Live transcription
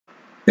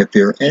If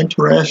you're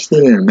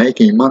interested in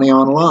making money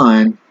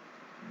online,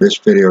 this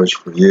video is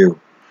for you.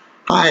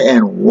 Hi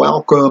and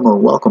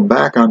welcome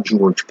back. I'm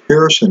George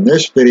Pierce, and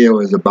this video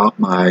is about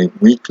my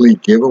weekly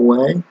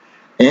giveaway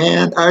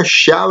and a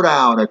shout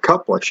out, a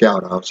couple of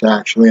shout outs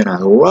actually, and I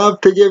love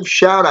to give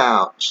shout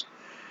outs.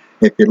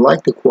 If you'd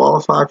like to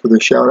qualify for the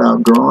shout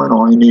out drawing,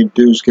 all you need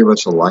to do is give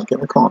us a like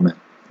and a comment.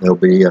 There'll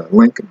be a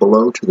link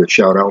below to the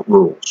shout out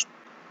rules.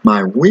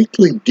 My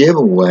weekly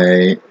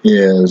giveaway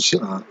is,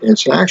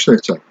 it's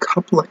a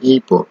couple of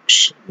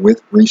ebooks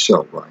with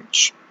resale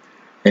rights.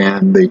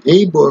 And the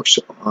ebooks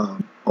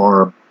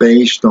are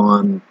based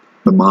on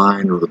the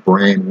mind or the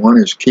brain. One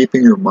is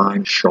Keeping Your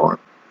Mind Sharp.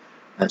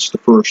 That's the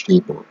first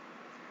ebook.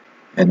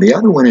 And the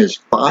other one is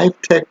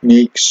 5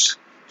 Techniques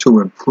to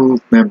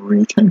Improve Memory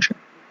Retention.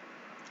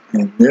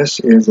 And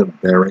this is a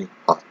very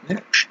hot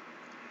niche.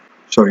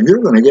 So you're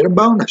going to get a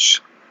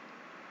bonus.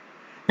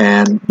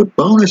 And the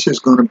bonus is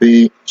going to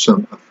be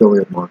some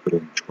affiliate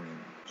marketing training.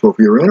 So if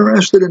you're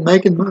interested in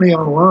making money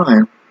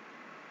online,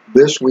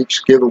 this week's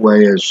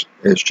giveaway is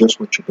just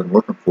what you've been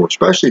looking for,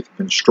 especially if you've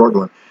been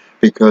struggling,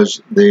 because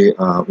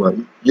well,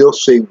 you'll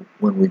see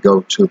when we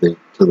go to the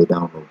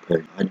download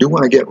page. I do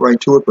want to get right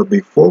to it, but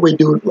before we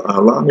do,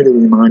 allow me to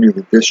remind you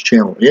that this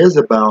channel is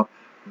about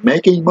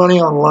making money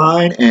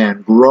online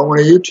and growing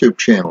a YouTube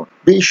channel.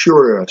 Be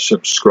sure to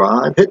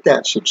subscribe, hit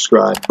that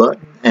subscribe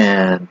button,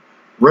 and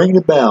ring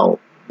the bell.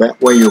 That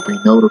way you'll be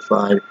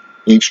notified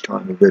each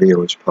time a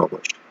video is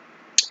published.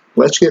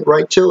 Let's get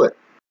right to it.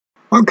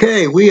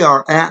 Okay, we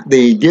are at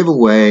the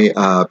giveaway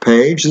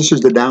page. This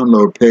is the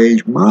download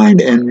page,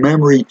 Mind and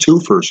Memory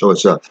Twofer. So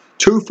it's a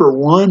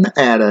 2-for-1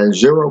 at a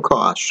 0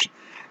 cost.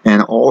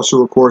 And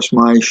also, of course,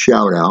 my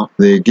shout out.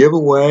 The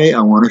giveaway,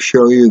 I want to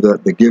show you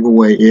that the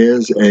giveaway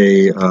is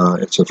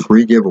it's a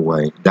free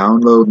giveaway.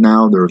 Download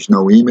now, there's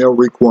no email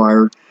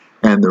required.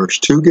 And there's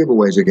 2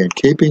 giveaways again,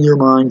 Keeping Your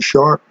Mind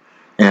Sharp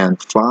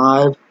and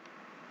 5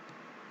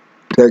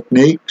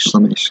 techniques.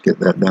 Let me just get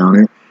that down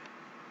here.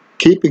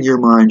 Keeping Your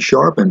Mind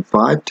Sharp and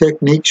 5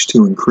 techniques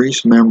to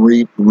increase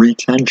memory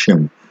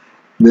retention.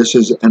 This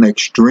is an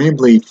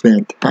extremely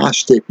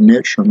fantastic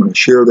niche. I'm going to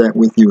share that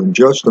with you in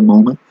just a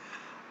moment.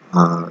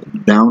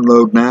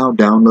 Download now,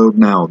 download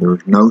now.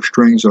 There's no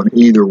strings on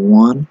either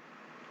one.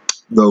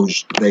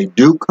 They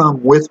do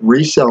come with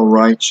resale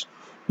rights.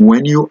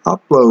 When you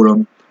upload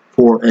them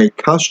for a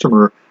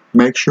customer,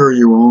 make sure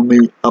you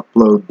only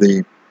upload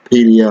the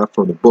PDF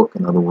or the book.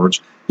 In other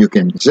words, you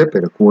can zip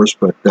it, of course,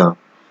 but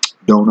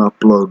don't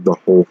upload the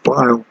whole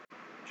file,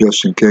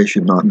 just in case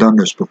you've not done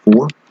this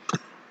before.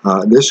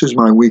 This is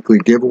my weekly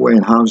giveaway,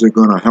 and how's it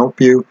going to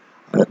help you?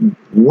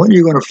 What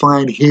you're going to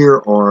find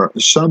here are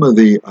some of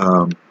the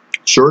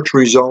search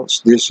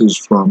results. This is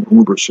from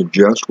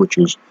Ubersuggest, which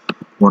is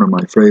one of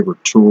my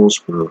favorite tools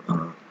for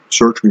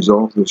search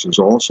results. This is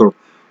also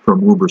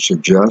from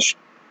Ubersuggest.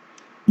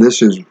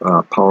 This is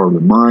Power of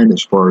the Mind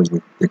as far as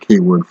the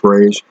keyword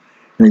phrase.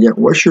 And again,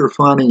 what you're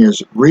finding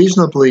is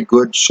reasonably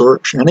good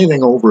search.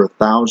 Anything over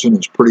 1,000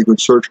 is pretty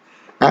good search.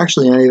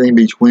 Actually, anything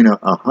between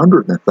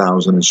 100 and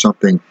 1,000 is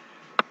something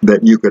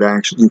that you can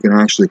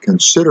actually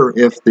consider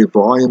if the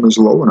volume is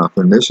low enough.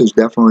 And this is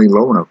definitely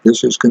low enough.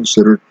 This is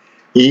considered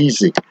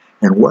easy.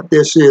 And what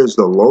this is,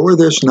 the lower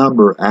this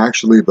number,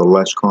 actually, the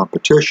less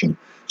competition.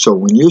 So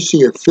when you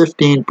see a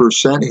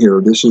 15%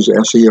 here, this is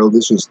SEO.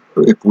 This is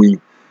if we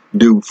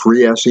do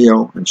free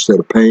SEO instead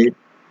of paid.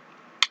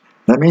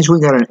 That means we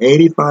got an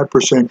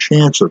 85%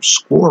 chance of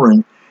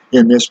scoring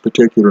in this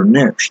particular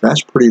niche.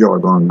 That's pretty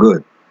doggone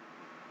good.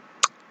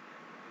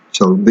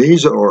 So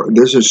this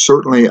is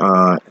certainly,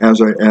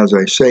 as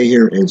I say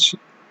here,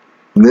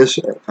 this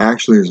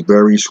actually is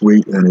very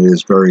sweet, and it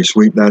is very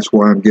sweet. That's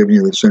why I'm giving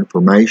you this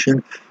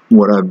information.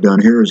 What I've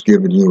done here is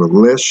given you a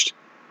list.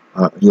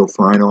 You'll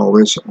find all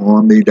this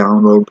on the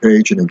download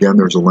page, and again,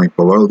 there's a link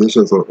below. This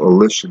is a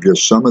list of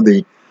just some of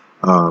the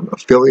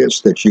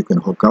affiliates that you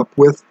can hook up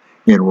with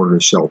in order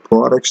to sell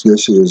products.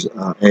 This is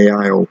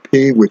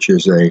AIOP, which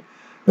is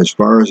as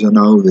far as I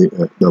know,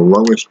 the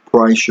lowest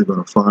price you're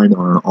going to find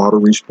on an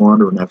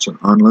autoresponder, and that's an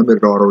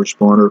unlimited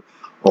autoresponder.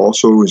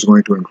 Also is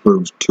going to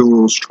include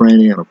tools,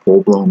 training, and a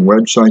full-blown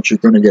website. You're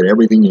going to get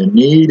everything you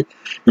need,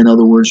 in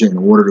other words, in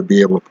order to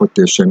be able to put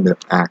this into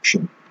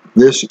action.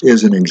 This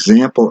is an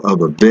example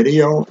of a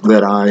video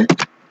that I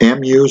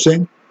am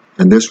using,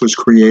 and this was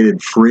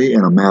created free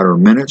in a matter of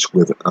minutes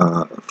with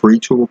a free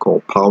tool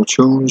called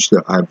Powtoons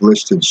that I've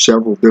listed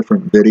several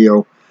different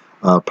video,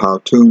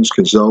 Powtoons,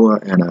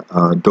 Kazoa, and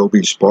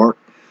Adobe Spark.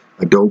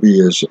 Adobe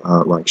is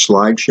like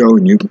slideshow,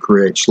 and you can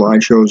create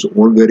slideshows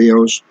or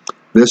videos.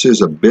 This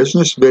is a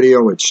business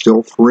video. It's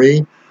still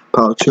free.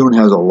 Powtoon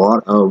has a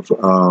lot of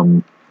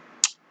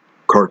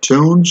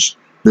cartoons.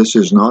 This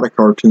is not a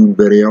cartoon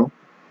video,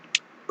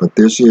 but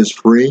this is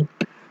free,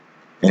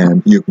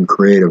 and you can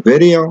create a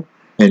video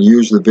and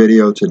use the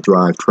video to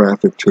drive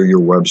traffic to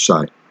your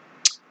website.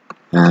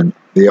 And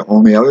the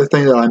only other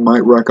thing that I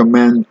might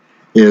recommend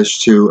is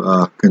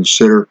to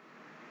consider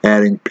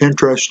adding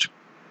Pinterest,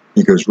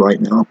 because right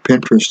now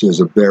Pinterest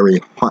is a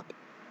very hot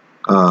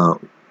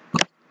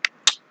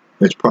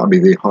It's probably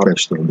the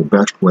hottest or the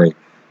best way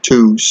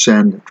to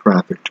send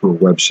traffic to a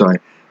website.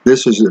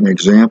 This is an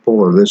example,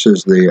 or this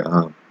is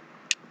the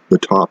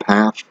top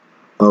half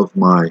of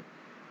my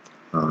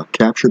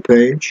capture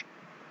page.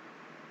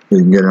 You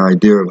can get an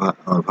idea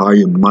of how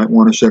you might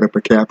want to set up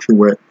a capture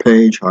web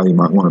page, how you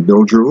might want to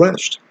build your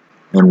list,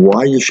 and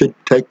why you should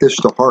take this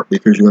to heart,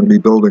 because you're going to be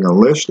building a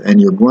list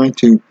and you're going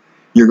to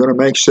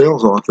make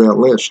sales off that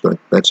list.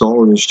 That's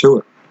all there is to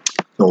it.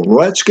 So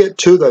let's get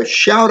to the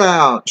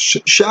shout-outs.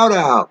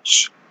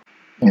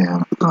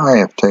 And I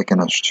have taken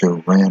us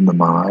to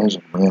randomize,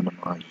 and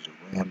randomize is a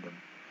random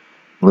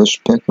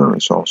list picker.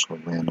 It's also a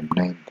random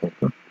name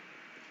picker.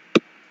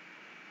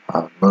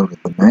 I've loaded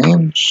the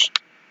names.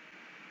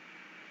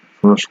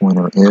 First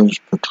winner is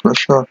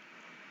Patricia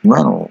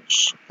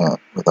Reynolds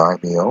with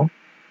IBO.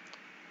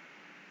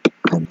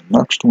 And the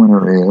next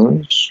winner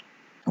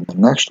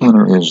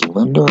is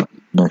Linda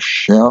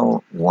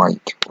Michel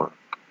White. I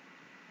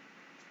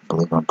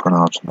believe I'm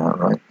pronouncing that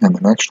right. And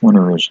the next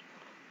winner is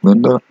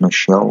Linda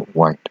Michel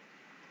White.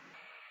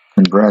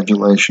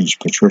 Congratulations,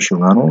 Patricia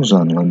Reynolds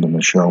and Linda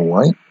Michel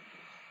White,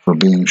 for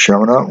being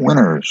shout-out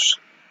winners.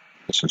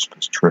 This is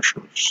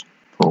Patricia's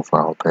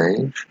profile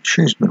page.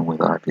 She's been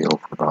with IBO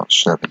for about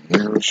 7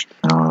 years.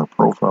 And on her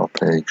profile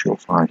page, you'll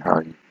find how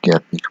you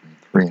get between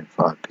 3 and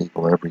 5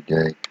 people every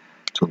day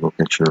to look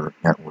at your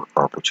network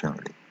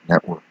opportunity,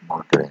 network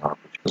marketing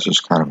opportunity. This is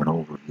kind of an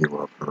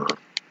overview of her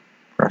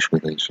press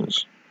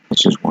releases.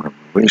 This is one of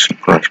her recent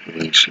press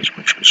releases,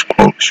 which was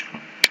quotes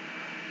from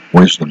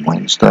Wisdom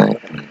Wednesday,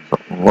 and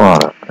a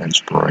lot of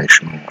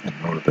inspirational and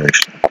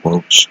motivational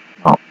quotes.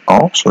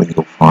 Also,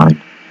 you'll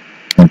find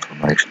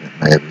information that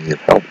may be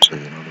of help to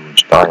you. In other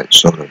words, diet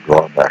soda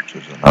drawbacks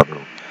is another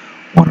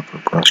one of her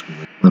press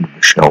releases. Linda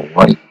Michel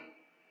White.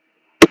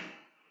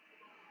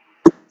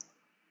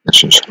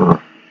 This is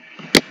a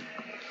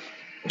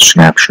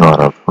snapshot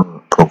of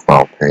her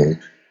profile page.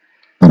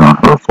 And on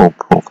her full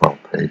profile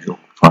page, you'll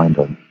find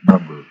a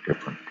number of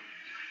different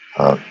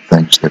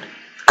things that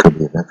could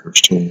be of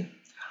interest to you.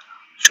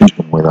 She's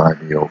been with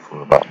IBO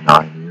for about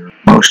 9 years.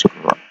 Most of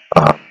her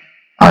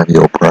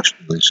IBO press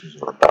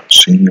releases are about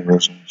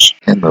seniorisms.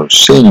 And those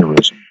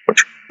seniorisms,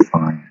 which you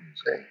find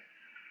is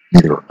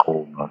either a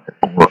gold nugget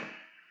or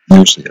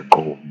usually a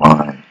gold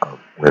mine of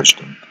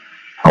wisdom,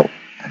 help,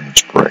 and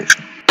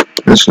inspiration.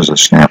 This is a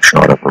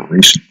snapshot of a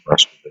recent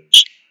press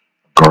release,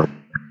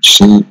 Garden Many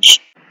Seeds.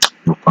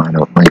 You'll find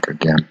a link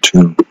again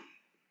to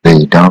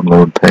the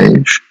download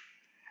page,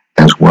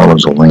 as well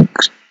as a link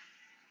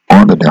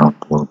on the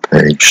download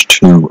page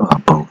to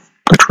both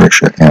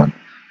Patricia and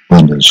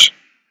Linda's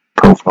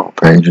profile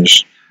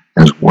pages,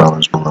 as well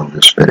as below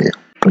this video.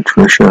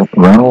 Patricia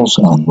Reynolds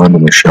and Linda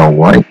Michel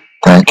White,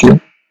 thank you.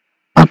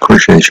 I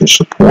appreciate your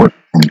support,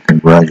 and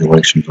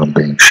congratulations on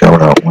being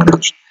shout-out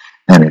winners,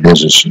 and it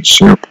is a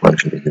sincere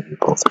pleasure to give you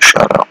both a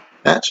shout-out.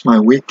 That's my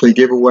weekly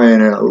giveaway,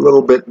 and a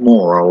little bit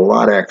more, a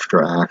lot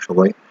extra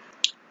actually.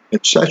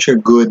 It's such a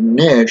good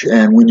niche,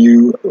 and when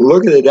you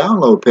look at the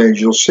download page,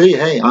 you'll see,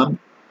 hey,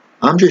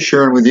 I'm just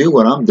sharing with you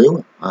what I'm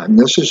doing. And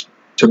this is,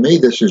 to me,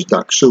 this is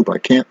duck soup. I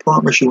can't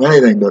promise you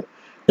anything, but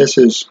this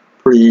is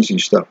pretty easy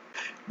stuff.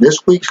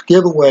 This week's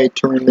giveaway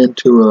turned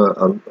into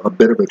a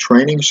bit of a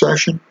training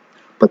session,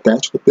 but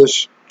that's what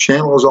this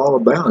channel is all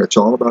about. It's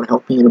all about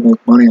helping you to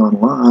make money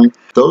online.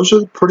 Those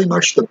are pretty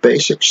much the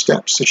basic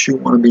steps that you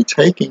want to be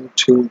taking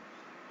to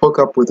hook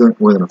up with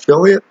an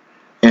affiliate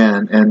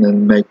and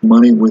then make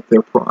money with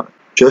their product.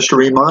 Just a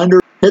reminder,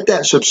 hit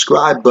that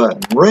subscribe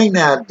button, ring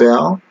that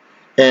bell,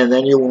 and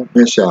then you won't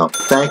miss out.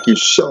 Thank you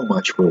so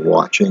much for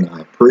watching.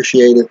 I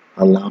appreciate it.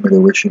 Allow me to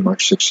wish you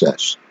much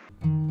success.